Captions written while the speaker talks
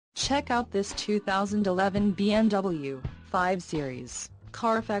Check out this 2011 BMW 5 Series.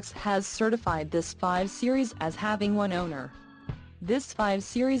 Carfax has certified this 5 Series as having one owner. This 5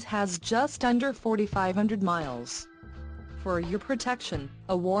 Series has just under 4,500 miles. For your protection,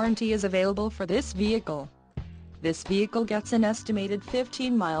 a warranty is available for this vehicle. This vehicle gets an estimated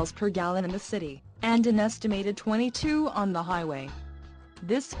 15 miles per gallon in the city, and an estimated 22 on the highway.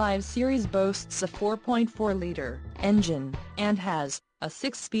 This 5 Series boasts a 4.4-liter engine, and has a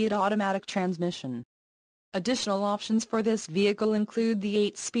 6-speed automatic transmission. Additional options for this vehicle include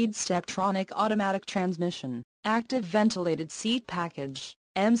the 8-speed Steptronic automatic transmission, active ventilated seat package,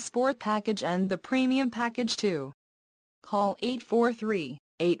 M Sport package and the Premium package too. Call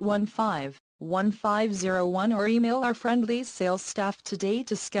 843-815-1501 or email our friendly sales staff today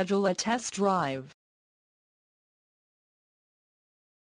to schedule a test drive.